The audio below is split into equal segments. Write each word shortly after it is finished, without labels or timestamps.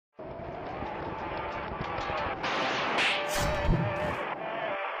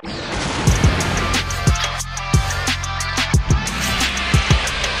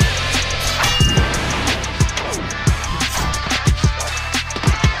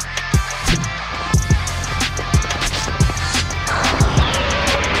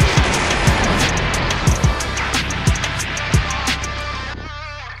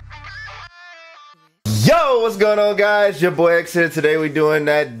What's going on, guys? Your boy X here. Today we're doing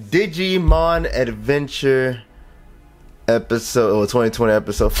that Digimon Adventure episode, 2020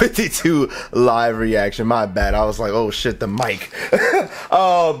 episode 52 live reaction. My bad. I was like, oh shit, the mic.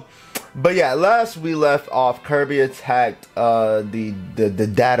 But yeah, last we left off, Kirby attacked the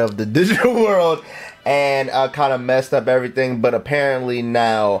data of the digital world and kind of messed up everything. But apparently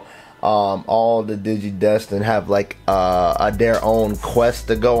now all the Digidestined have like their own quest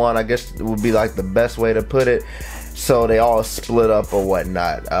to go on, I guess would be like the best way to put it. So they all split up or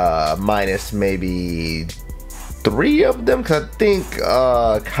whatnot, minus maybe 3 of them, because I think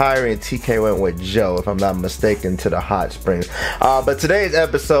Kyrie and TK went with Joe, if I'm not mistaken, to the hot springs. But today's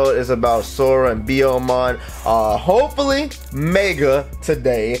episode is about Sora and Biyomon. Hopefully Mega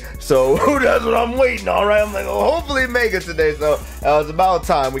today. So that's what I'm waiting on, right? I'm like, oh, hopefully Mega today. So it's about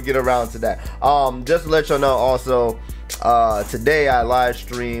time we get around to that. Just to let y'all know also, today I live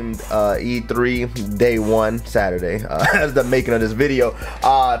streamed E3 day 1 Saturday as the making of this video.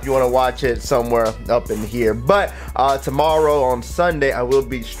 If you want to watch it somewhere up in here, but tomorrow on Sunday I will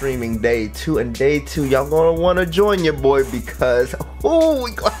be streaming day 2, and day 2 y'all gonna want to join your boy because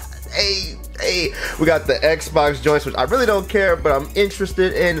we got the Xbox joints, which I really don't care, but I'm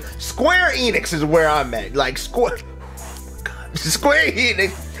interested in. Square Enix is where I'm at, like Square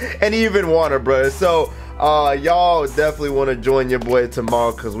Enix and even Warner Brothers. So y'all definitely want to join your boy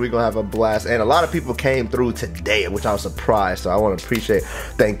tomorrow because we're gonna have a blast. And a lot of people came through today, which I was surprised, so I want to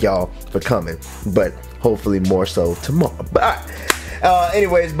thank y'all for coming, but hopefully more so tomorrow. But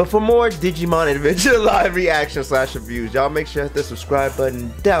anyways, but for more Digimon Adventure live reaction / reviews, y'all make sure to hit the subscribe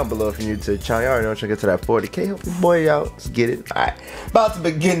button down below if you're new to the channel. Y'all already know, trying to get to that 40K. Help your boy out. Let's get it. Alright, about to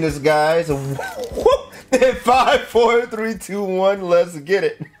begin this, guys. 5, 4, 3, 2, 1, let's get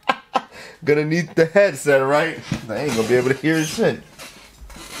it. Gonna need the headset, right? I ain't gonna be able to hear shit.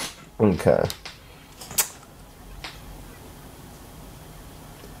 Okay.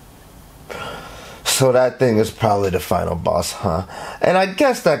 So that thing is probably the final boss, huh? And I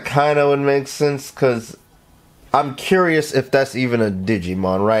guess that kind of would make sense, because I'm curious if that's even a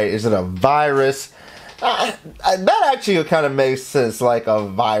Digimon, right? Is it a virus? That actually kind of makes sense, like a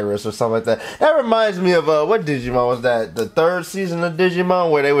virus or something like that. That reminds me of what Digimon was that? The 3rd season of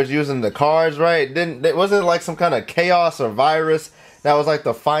Digimon, where they was using the cards, right? Wasn't it like some kind of chaos or virus that was like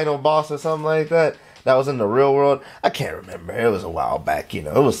the final boss or something like that? That was in the real world. I can't remember. It was a while back, you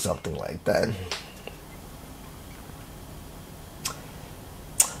know. It was something like that.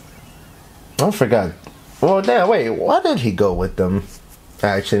 I forgot. Well, damn. Wait. Why did he go with them?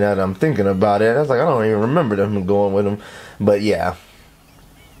 Actually, now that I'm thinking about it, I was like, I don't even remember them going with him. But yeah.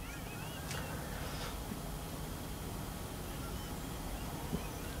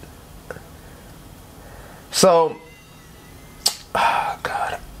 So, oh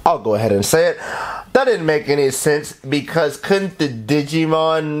God, I'll go ahead and say it. That didn't make any sense, because couldn't the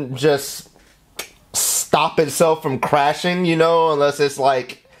Digimon just stop itself from crashing, you know, unless it's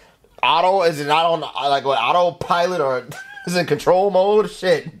like auto, is it not on like what, autopilot, or is it control mode?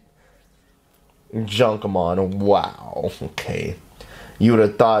 Shit. Junkamon. Wow. Okay. You would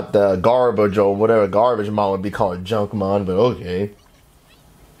have thought the garbage or whatever garbage mon would be called Junkmon, but okay.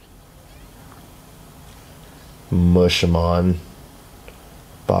 Mushamon.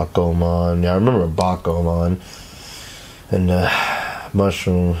 Bakomon. Yeah, I remember Bakomon. And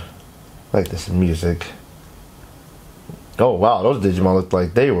Mushroom. I like this music. Oh wow, those Digimon looked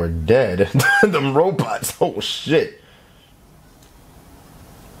like they were dead. Them robots. Oh shit.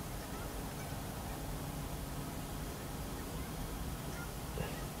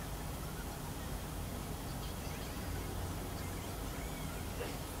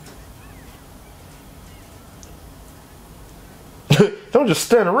 Don't just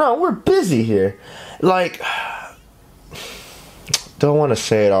stand around. We're busy here. Like, don't want to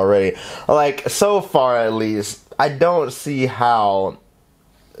say it already. Like, so far at least, I don't see how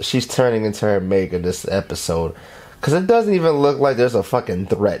she's turning into her Mega this episode. Because it doesn't even look like there's a fucking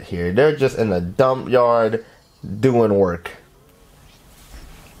threat here. They're just in a dump yard doing work.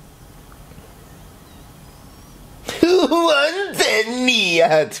 Me. I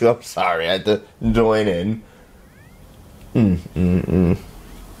had to. I'm sorry. I had to join in.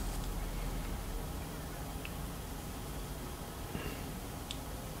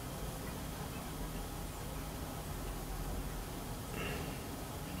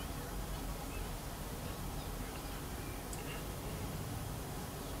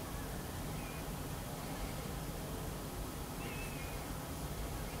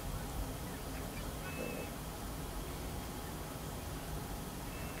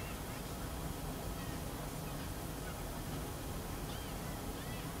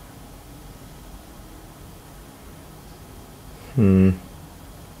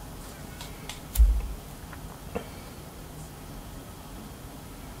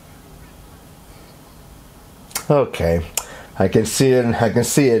 Okay. I can see it. I can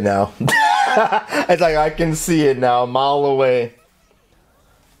see it now. It's like I can see it now, a mile away.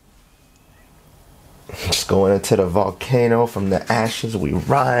 Just going into the volcano, from the ashes we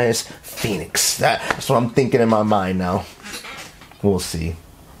rise. Phoenix. That's what I'm thinking in my mind now. We'll see.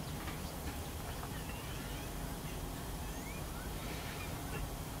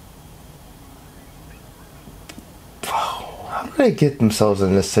 How did they get themselves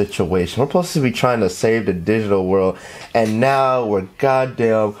in this situation? We're supposed to be trying to save the digital world, and now we're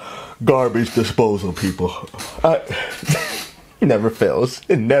goddamn garbage disposal people. It never fails.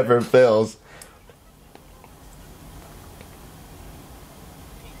 It never fails.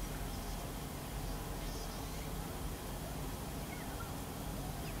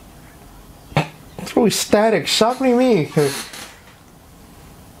 It's really static. Shock me, me.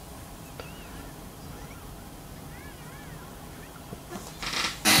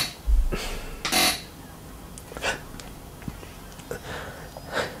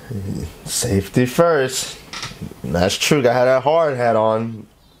 Safety first. That's true. I had that hard hat on.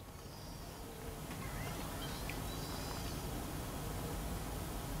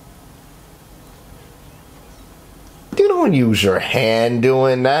 You don't use your hand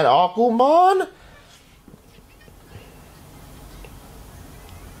doing that, Aquaman.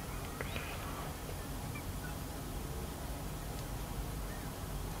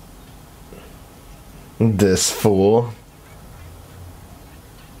 This fool.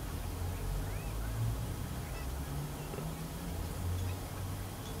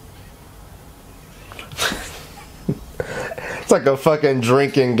 It's like a fucking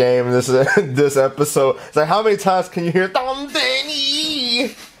drinking game. This episode. It's like, how many times can you hear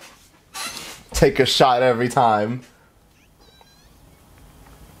 "Tomdeni"? Take a shot every time.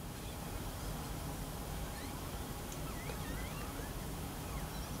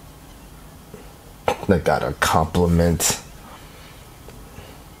 They got a compliment.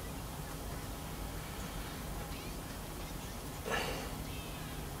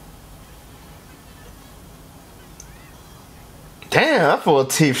 Damn, I feel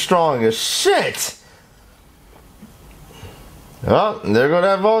teeth strong as shit. Oh, there go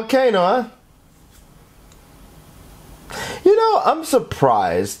that volcano, huh? You know, I'm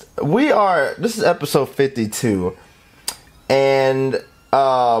surprised. This is episode 52. And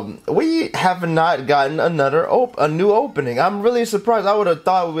we have not gotten a new opening. I'm really surprised. I would have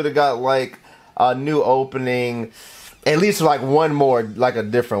thought we would have got like a new opening, at least like one more, like a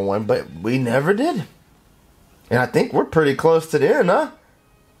different one, but we never did. And I think we're pretty close to the end, huh?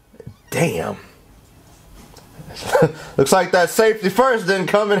 Damn. Looks like that safety first didn't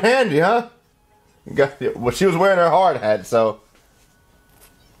come in handy, huh? Well, she was wearing her hard hat, so.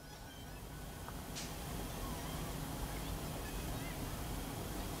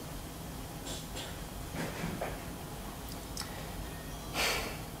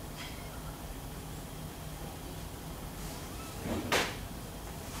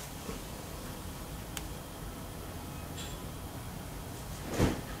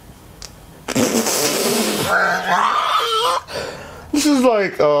 This is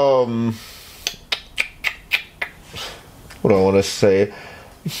like, what do I want to say?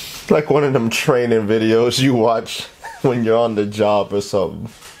 Like one of them training videos you watch when you're on the job or something.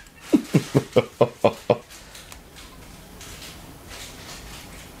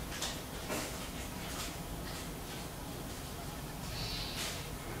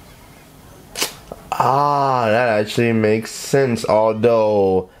 Ah, that actually makes sense.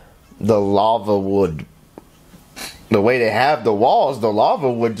 Although the lava would, the way they have the walls, the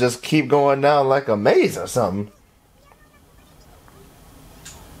lava would just keep going down like a maze or something.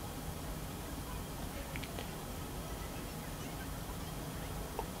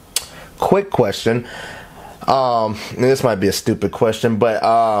 Quick question. This might be a stupid question, but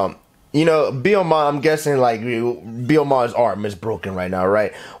you know, Biomon, I'm guessing like Biomon's arm is broken right now,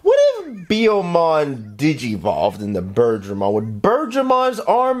 right? What if Biomon digivolved in the Birdramon? Would Birdramon's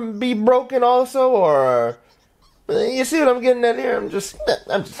arm be broken also, or you see what I'm getting at here? I'm just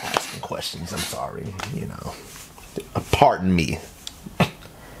asking questions. I'm sorry, you know. Pardon me.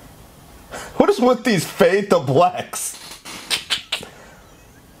 What is with these fade to blacks?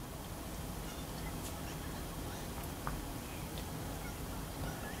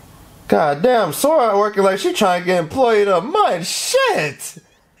 God damn, Sora working like she trying to get employed of mine. Shit!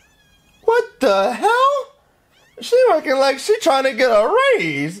 What the hell? She working like she trying to get a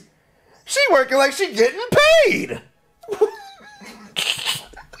raise. She working like she getting paid.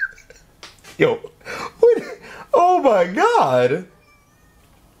 Yo, Oh my god.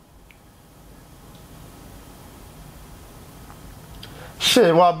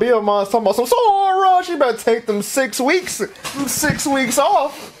 Shit, while Biomon's talking about some Sora, she better take them 6 weeks. Them 6 weeks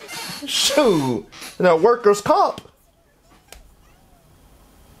off. Shoot. That workers' comp.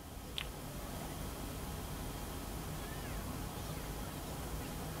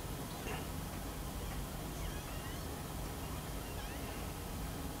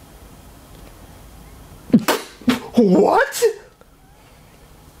 What?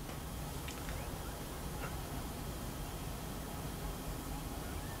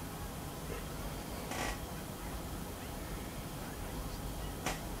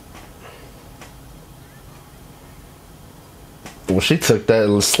 Well, she took that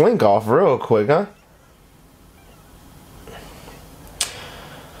little slink off real quick, huh?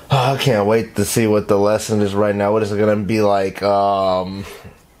 Oh, I can't wait to see what the lesson is right now. What is it gonna be like?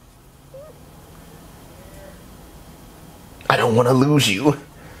 I don't want to lose you.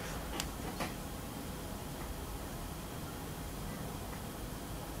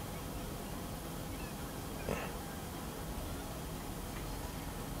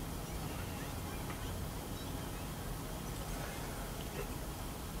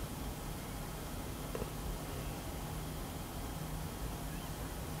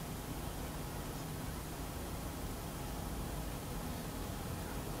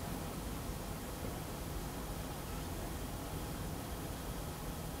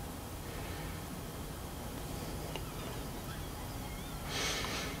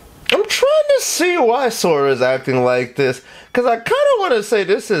 I'm trying to see why Sora is acting like this, because I kind of want to say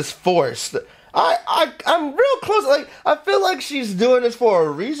this is forced. I'm real close. Like, I feel like she's doing this for a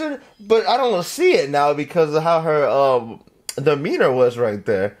reason, but I don't see it now because of how her demeanor was right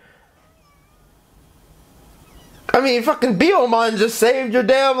there. I mean, fucking Biyomon just saved your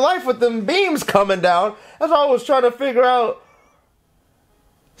damn life with them beams coming down. That's why I was trying to figure out.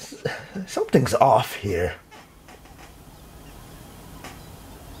 Something's off here.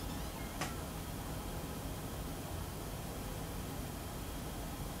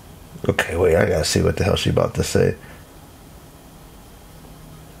 Okay, wait, I gotta see what the hell she about to say.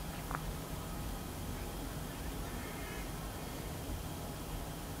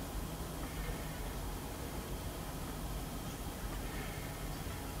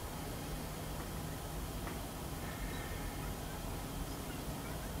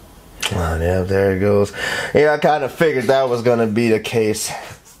 Oh, yeah, there it goes. Yeah, I kind of figured that was gonna be the case.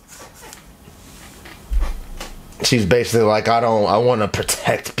 She's basically like, I want to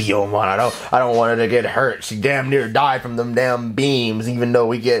protect Biyomon. I don't want her to get hurt. She damn near died from them damn beams, even though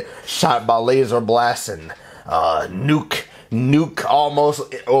we get shot by laser blasts and nuke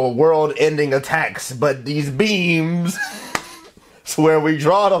almost or world-ending attacks. But these beams, it's where we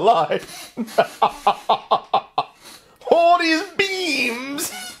draw the line. All these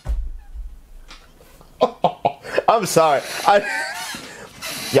beams. I'm sorry.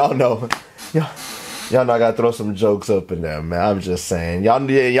 Y'all know. Y'all know I gotta throw some jokes up in there, man. I'm just saying.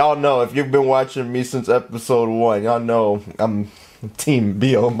 Y'all know if you've been watching me since episode 1, y'all know I'm Team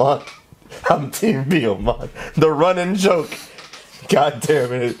Biyomon. I'm Team Biyomon. The running joke. God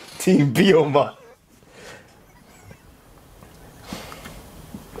damn it. Team Biyomon.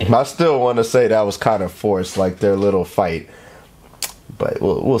 I still want to say that was kind of forced, like their little fight. But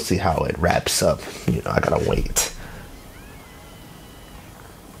we'll see how it wraps up. You know, I gotta wait.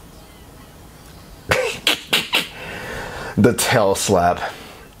 The tail slap.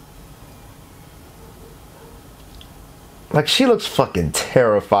 Like, she looks fucking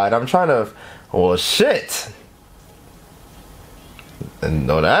terrified. I'm trying to... Well, shit. And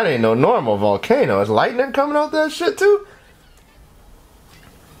no, that ain't no normal volcano. Is lightning coming out that shit, too?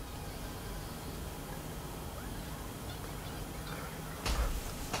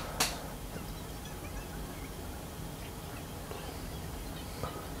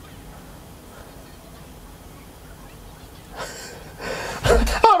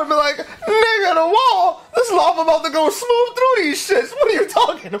 I would be like, nigga, the wall. This lava about to go smooth through these shits. What are you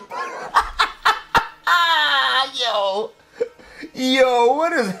talking about? Yo,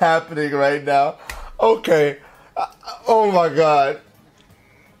 what is happening right now? Okay. Oh my god.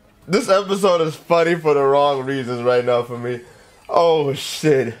 This episode is funny for the wrong reasons right now for me. Oh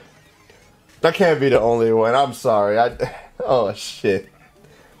shit. That can't be the only one. I'm sorry. Oh shit.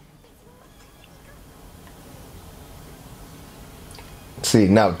 See,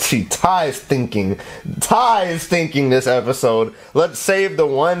 now, Ty's thinking this episode. Let's save the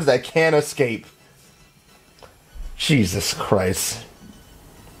ones that can't escape. Jesus Christ.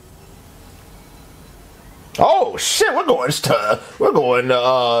 Oh, shit, we're going to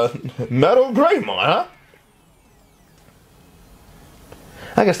Metal Greymon, huh?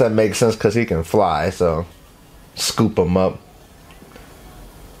 I guess that makes sense because he can fly, so scoop him up.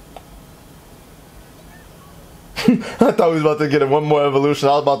 I thought we was about to get one more evolution.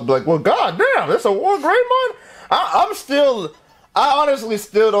 I was about to be like, well, goddamn, that's a War Greymon? I honestly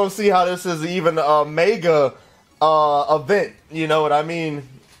still don't see how this is even a mega event. You know what I mean?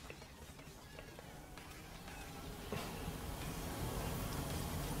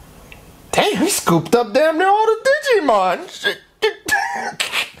 Damn, he scooped up damn near all the Digimon. Shit.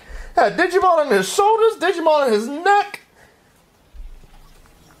 Had Digimon on his shoulders, Digimon on his neck.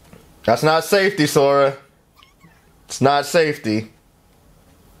 That's not safety, Sora. It's not safety.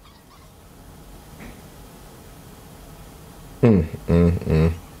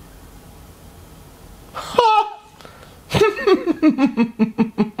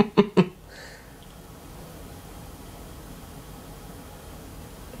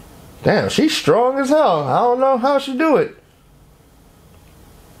 Damn, she's strong as hell. I don't know how she do it.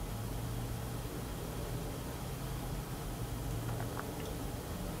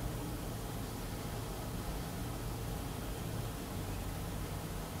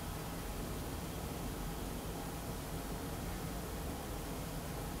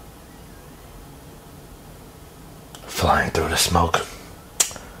 Flying through the smoke.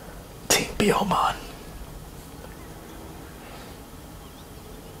 Team Biyomon.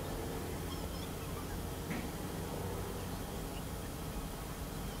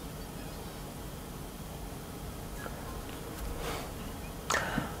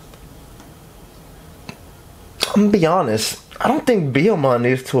 I'm gonna be honest, I don't think Biyomon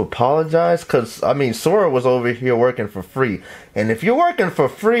needs to apologize, because, I mean, Sora was over here working for free. And if you're working for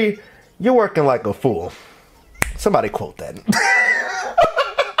free, you're working like a fool. Somebody quote that.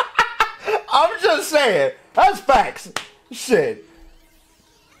 I'm just saying. That's facts. Shit.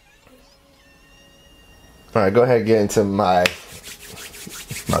 Alright, go ahead and get into my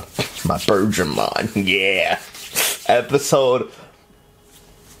Digimon. Yeah. Episode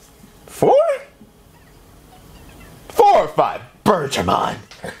 4? 4 or 5. Digimon.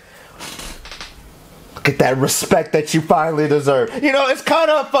 Get that respect that you finally deserve. You know, it's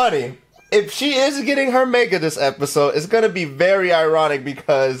kind of funny. If she is getting her mega this episode, it's gonna be very ironic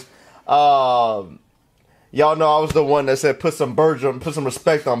because, y'all know I was the one that said put some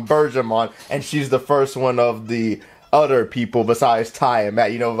respect on Digimon, and she's the first one of the other people besides Ty and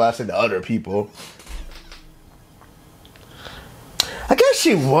Matt. You know, if I said the other people, I guess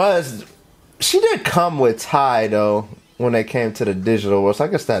she did come with Ty though when they came to the digital world, so I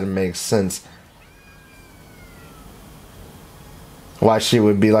guess that makes sense. Why she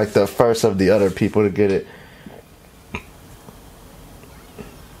would be like the first of the other people to get it.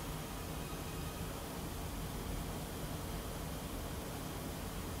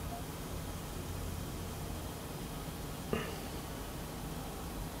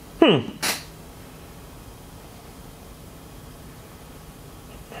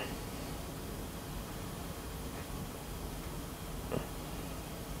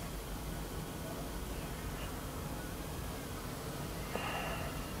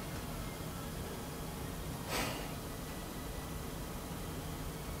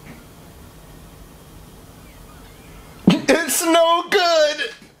 It's no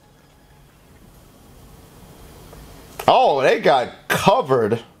good. Oh, they got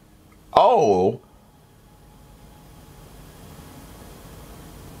covered. Oh.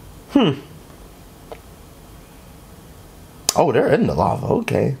 Oh, they're in the lava.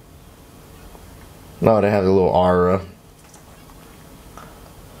 Okay. No, they have a little aura.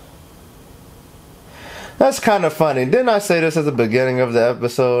 That's kind of funny. Didn't I say this at the beginning of the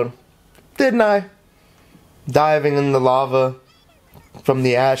episode? Didn't I? Diving in the lava, from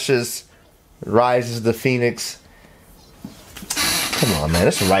the ashes rises the phoenix. Come on, man,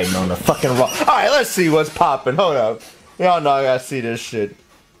 it's writing on the fucking rock. Alright, let's see what's popping. Hold up. Y'all know I gotta see this shit.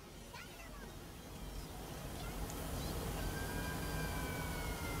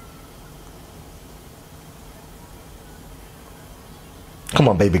 Come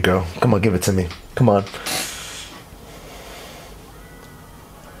on, baby girl. Come on, give it to me. Come on.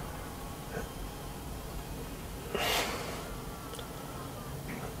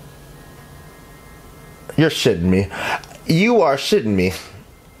 You're shitting me. You are shitting me.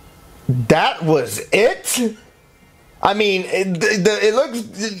 That was it? I mean, it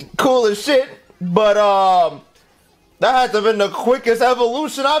looks cool as shit, but that had to have been the quickest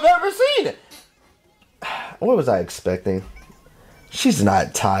evolution I've ever seen. What was I expecting? She's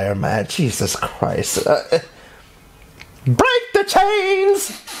not tired, man. Jesus Christ. Break the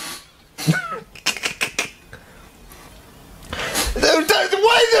chains!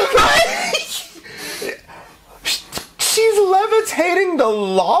 What? She's levitating the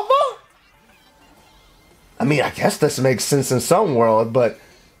lava? I mean, I guess this makes sense in some world, but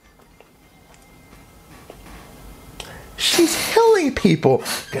she's killing people.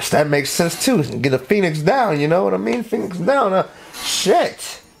 Guess that makes sense too. Get a phoenix down, you know what I mean? Phoenix down.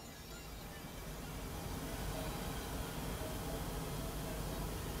 Shit.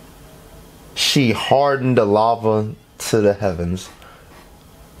 She hardened the lava to the heavens.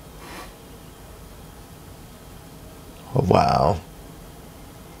 Wow.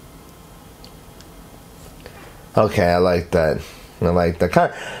 Okay, I like that. I like that.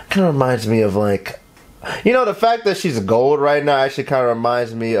 Kind of reminds me of, like, you know, the fact that she's gold right now actually kind of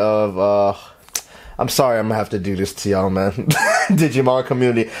reminds me of, I'm sorry I'm gonna have to do this to y'all, man. Digimon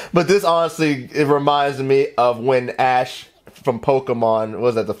community. But this honestly, it reminds me of when Ash from Pokemon,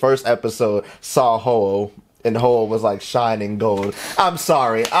 was that the first episode, saw Ho-Oh, and Ho-Oh was like shining gold. I'm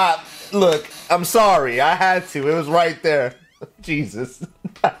sorry. Look, I'm sorry. I had to. It was right there. Jesus.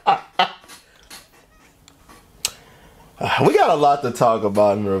 We got a lot to talk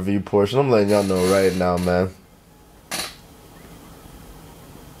about in the review portion. I'm letting y'all know right now, man.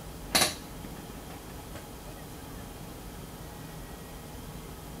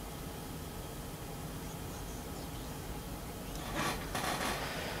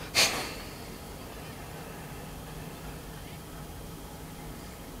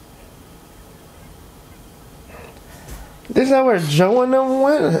 Is that where Joe and them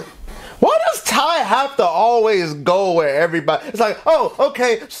went? Why does Ty have to always go where everybody... It's like, oh,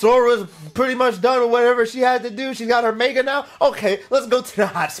 okay, Sora's pretty much done with whatever she had to do. She got her Mega now. Okay, let's go to the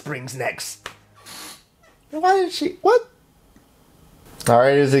hot springs next. Why did she... What?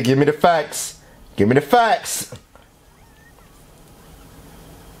 Alright, Izzy, give me the facts. Give me the facts.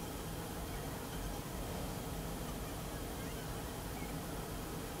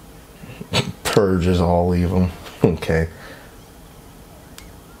 Purges all evil. Okay.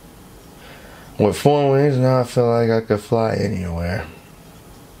 With 4 wings, now I feel like I could fly anywhere.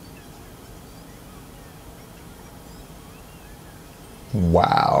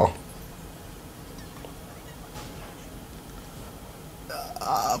 Wow.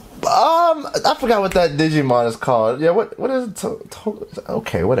 I forgot what that Digimon is called. Yeah, what is it?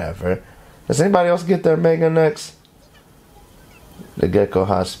 Okay, whatever. Does anybody else get their Mega next? The Gecko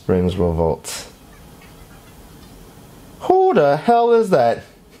Hot Springs Revolt. Who the hell is that?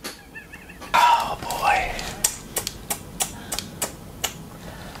 Oh boy.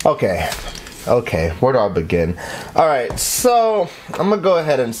 Okay, where do I begin? Alright, so I'm gonna go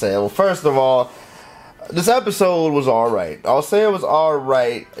ahead and say, well, first of all, this episode was alright. I'll say it was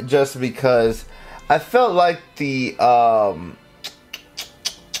alright just because I felt like the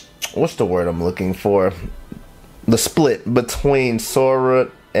what's the word I'm looking for? The split between Sora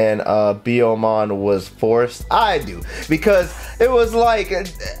and Biyomon was forced. I do, because it was like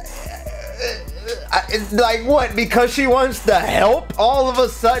like what? Because she wants to help. All of a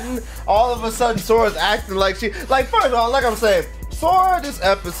sudden, Sora's acting like she. Like, first of all, like I'm saying, Sora this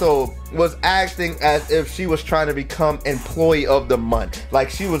episode was acting as if she was trying to become employee of the month. Like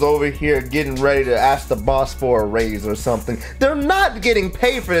she was over here getting ready to ask the boss for a raise or something. They're not getting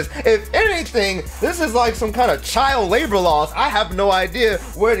paid for this. If anything, this is like some kind of child labor laws. I have no idea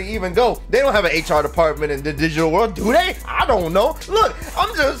where to even go. They don't have an HR department in the digital world, do they? I don't know. Look,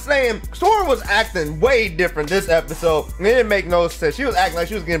 I'm just saying, Sora was acting way different this episode. It didn't make no sense. She was acting like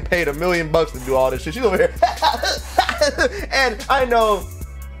she was getting paid $1 million to do all this shit. She's over here. And I know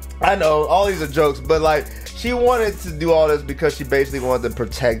all these are jokes, but like she wanted to do all this because she basically wanted to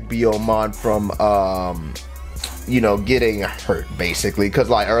protect Biyomon from you know, getting hurt, basically, because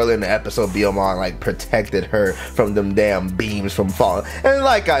like earlier in the episode, Biyomon like protected her from them damn beams from falling. And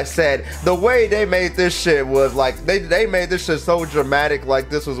like I said, the way they made this shit was like they made this shit so dramatic, like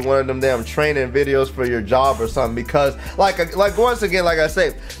this was one of them damn training videos for your job or something. Because like once again, like I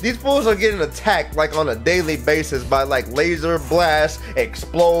say, these fools are getting attacked like on a daily basis by like laser blasts,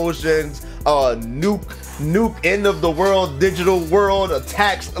 explosions, nuke end of the world digital world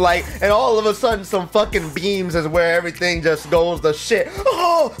attacks, like, and all of a sudden some fucking beams is where everything just goes to shit.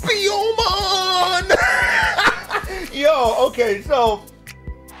 Oh, Biyomon! Yo, okay, so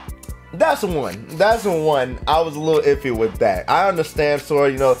that's one. I was a little iffy with that. I understand Sora,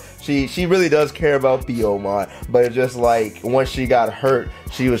 you know, she really does care about Biyomon, but it's just like once she got hurt,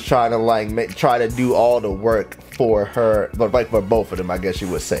 she was trying to like try to do all the work for her, but like for both of them, I guess you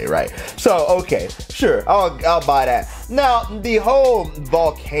would say, right? So okay, sure, I'll buy that. Now the whole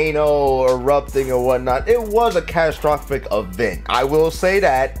volcano erupting or whatnot, it was a catastrophic event. I will say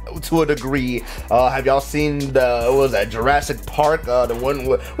that to a degree. Have y'all seen what was that, Jurassic Park? The one,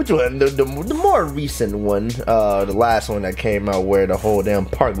 which one? The more recent one, the last one that came out where the whole damn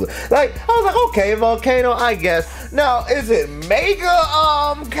park was like. I was like, okay, volcano, I guess. Now, is it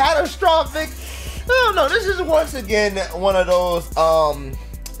mega catastrophic? I don't know. This is once again one of those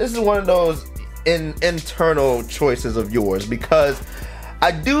internal choices of yours, because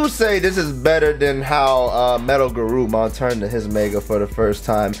I do say this is better than how Metal Garurumon turned to his Mega for the first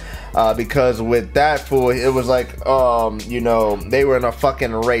time, because with that fool, it was like, you know, they were in a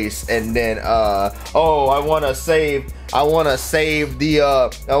fucking race, and then, oh, I want to save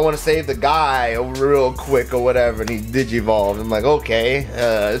the guy real quick or whatever, and he digivolved. I'm like, okay,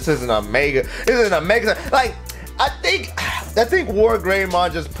 this isn't a Mega, like, I think War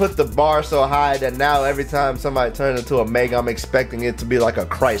Greymon just put the bar so high that now every time somebody turns into a Mega, I'm expecting it to be like a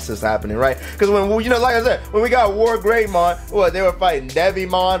crisis happening, right? Because when, you know, like I said, when we got War Greymon, what, they were fighting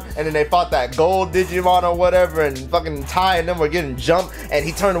Devimon, and then they fought that gold Digimon or whatever, and fucking Ty and them were getting jumped, and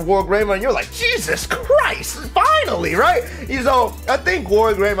he turned to War Greymon, and you're like, Jesus Christ, finally, right? You know, I think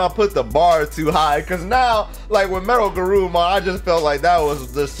War Greymon put the bar too high, because now, like with Metal Garurumon, I just felt like that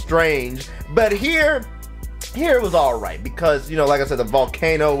was just strange. But here it was all right, because, you know, like I said, the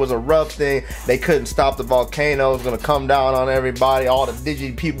volcano was erupting. They couldn't stop the volcano. It was gonna come down on everybody, all the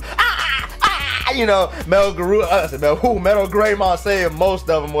Digi people. You know, Metal Greymon saved most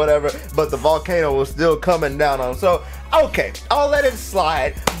of them, whatever, but the volcano was still coming down on them. So, okay, I'll let it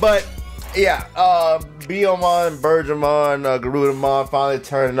slide. But yeah, Biomon, Bergermon, Garudamon finally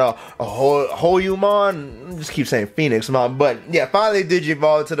turning up. Hoyumon, just keep saying Phoenixmon, but yeah, finally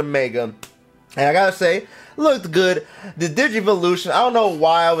Digivolved to the Mega. And I gotta say, looked good. The Digivolution, I don't know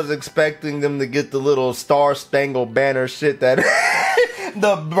why I was expecting them to get the little Star Spangled Banner shit that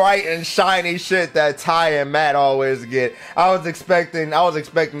the bright and shiny shit that Ty and Matt always get. I was expecting all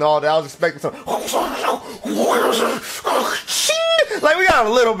that. I was expecting some like, we got a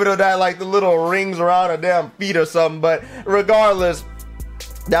little bit of that, like the little rings around her damn feet or something, but regardless,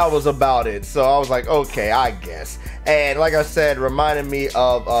 that was about it. So I was like, okay, I guess. And like I said, reminded me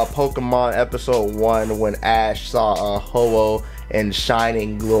of Pokemon episode 1 when Ash saw Ho-Oh in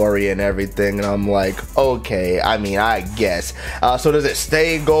shining glory and everything, and I'm like, okay, I mean, I guess. So does it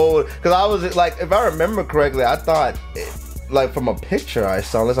stay gold? Because I was like, if I remember correctly, I thought like from a picture I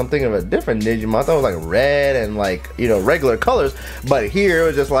saw, unless I'm thinking of a different Digimon, I thought it was like red and like, you know, regular colors, but here it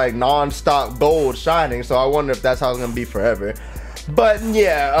was just like non-stop gold shining. So I wonder if that's how it's gonna be forever. But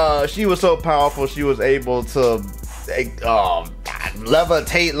yeah, she was so powerful, she was able to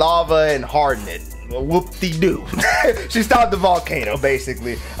levitate lava and harden it. Whoop-de-doo. She stopped the volcano,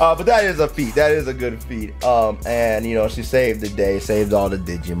 basically. But that is a feat. That is a good feat. And, you know, she saved the day, saved all the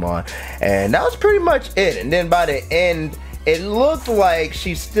Digimon. And that was pretty much it. And then by the end, it looked like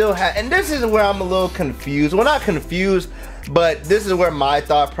she still had... And this is where I'm a little confused. Well, not confused, but this is where my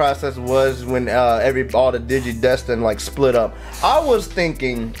thought process was when all the Digidestin, like, split up. I was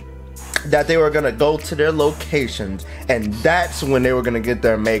thinking that they were gonna go to their locations, and that's when they were gonna get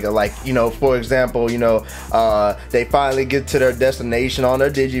their Mega. Like, you know, for example, you know, they finally get to their destination on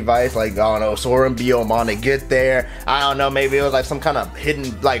their Digivice, like, I don't know, Sora and Biomon, they get there, I don't know, maybe it was like some kind of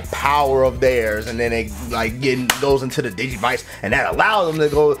hidden, like, power of theirs, and then it, like, goes into the Digivice, and that allows them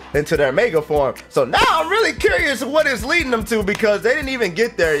to go into their Mega form. So now I'm really curious what it's leading them to, because they didn't even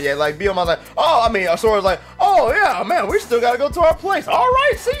get there yet. Like, Biomon's like, oh, I mean, Sora's like, oh, yeah, man, we still gotta go to our place. All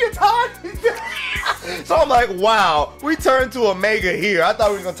right, see you, Todd. So I'm like, wow, we turned to a Mega here. I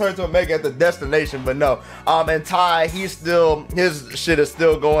thought we were gonna turn to a Mega at the destination, but no. And Ty, his shit is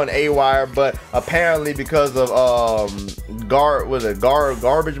still going AWire, but apparently because of Garbamon,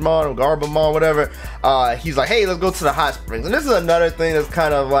 whatever, he's like, hey, let's go to the hot springs. And this is another thing that's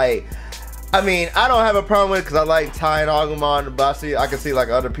kind of like, I mean, I don't have a problem with it because I like Ty and Agumon, but I can see like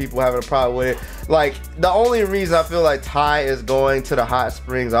other people having a problem with it. Like, the only reason I feel like Ty is going to the hot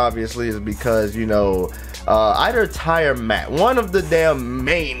springs, obviously, is because, you know, either Ty or Matt, one of the damn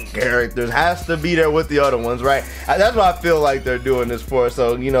main characters, has to be there with the other ones, right? That's what I feel like they're doing this for.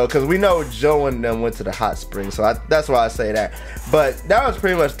 So, you know, because we know Joe and them went to the hot springs, so that's why I say that. But that was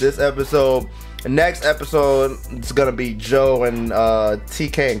pretty much this episode. The next episode, it's gonna be Joe and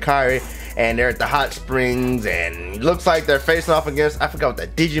TK and Kyrie, and they're at the hot springs, and it looks like they're facing off against, I forgot what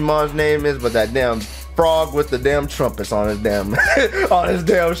that Digimon's name is, but that damn frog with the damn trumpets on his damn on his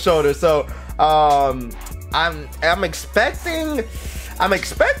damn shoulder. So I'm expecting, I'm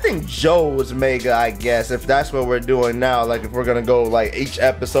expecting Joe's mega, I guess, if that's what we're doing now. Like, if we're gonna go like each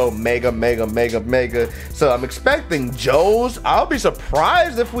episode mega. So I'm expecting Joe's. I'll be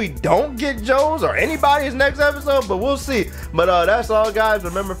surprised if we don't get Joe's or anybody's next episode, but we'll see. But that's all, guys.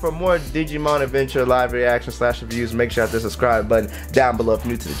 Remember, for more Digimon Adventure live reaction / reviews, make sure you hit the subscribe button down below if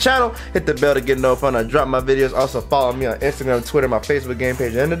you're new to the channel. Hit the bell to get notified when I drop my videos. Also follow me on Instagram, Twitter, my Facebook game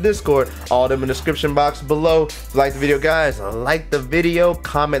page, and the Discord. All of them in the description box below. If you like the video, guys, like the video,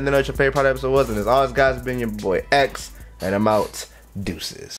 comment, and let me know what your favorite part of the episode was. And as always, guys, it's been your boy X, and I'm out. Deuces.